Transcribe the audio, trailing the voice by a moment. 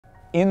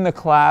In the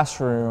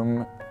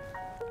classroom,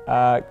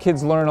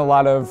 kids learn a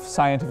lot of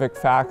scientific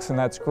facts, and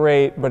that's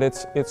great, but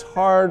it's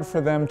hard for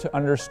them to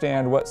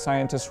understand what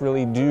scientists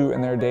really do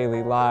in their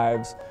daily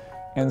lives.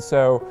 And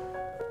so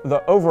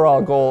the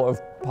overall goal of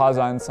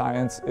Paws-on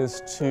Science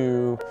is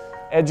to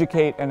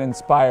educate and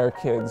inspire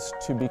kids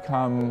to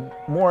become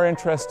more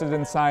interested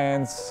in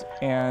science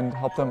and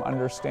help them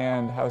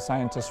understand how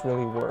scientists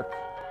really work.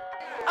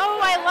 Oh,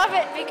 I love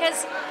it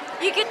because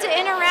you get to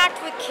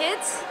interact with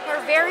kids who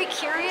are very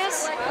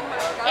curious,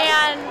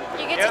 and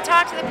you get to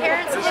talk to the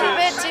parents a little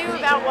bit too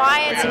about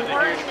why it's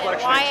important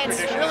and why it's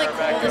really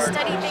cool to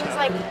study things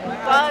like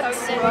bugs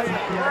and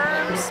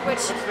worms, which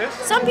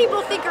some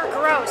people think are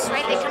gross,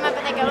 right? They come up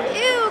and they go,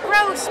 ew,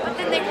 gross, but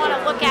then they want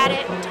to look at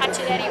it and touch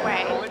it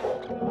anyway.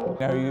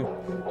 You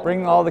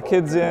bring all the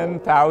kids in,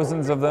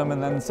 thousands of them,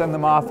 and then send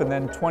them off, and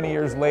then 20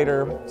 years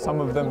later,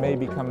 some of them may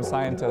become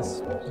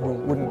scientists who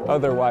wouldn't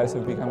otherwise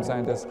have become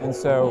scientists. And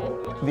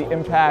so the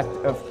impact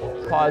of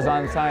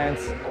Paws-on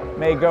Science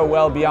may go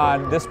well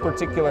beyond this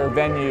particular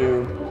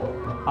venue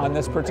on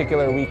this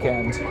particular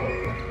weekend.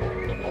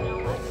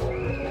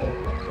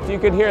 If you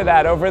could hear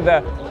that over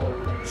the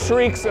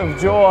shrieks of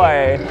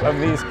joy of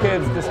these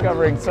kids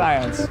discovering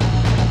science.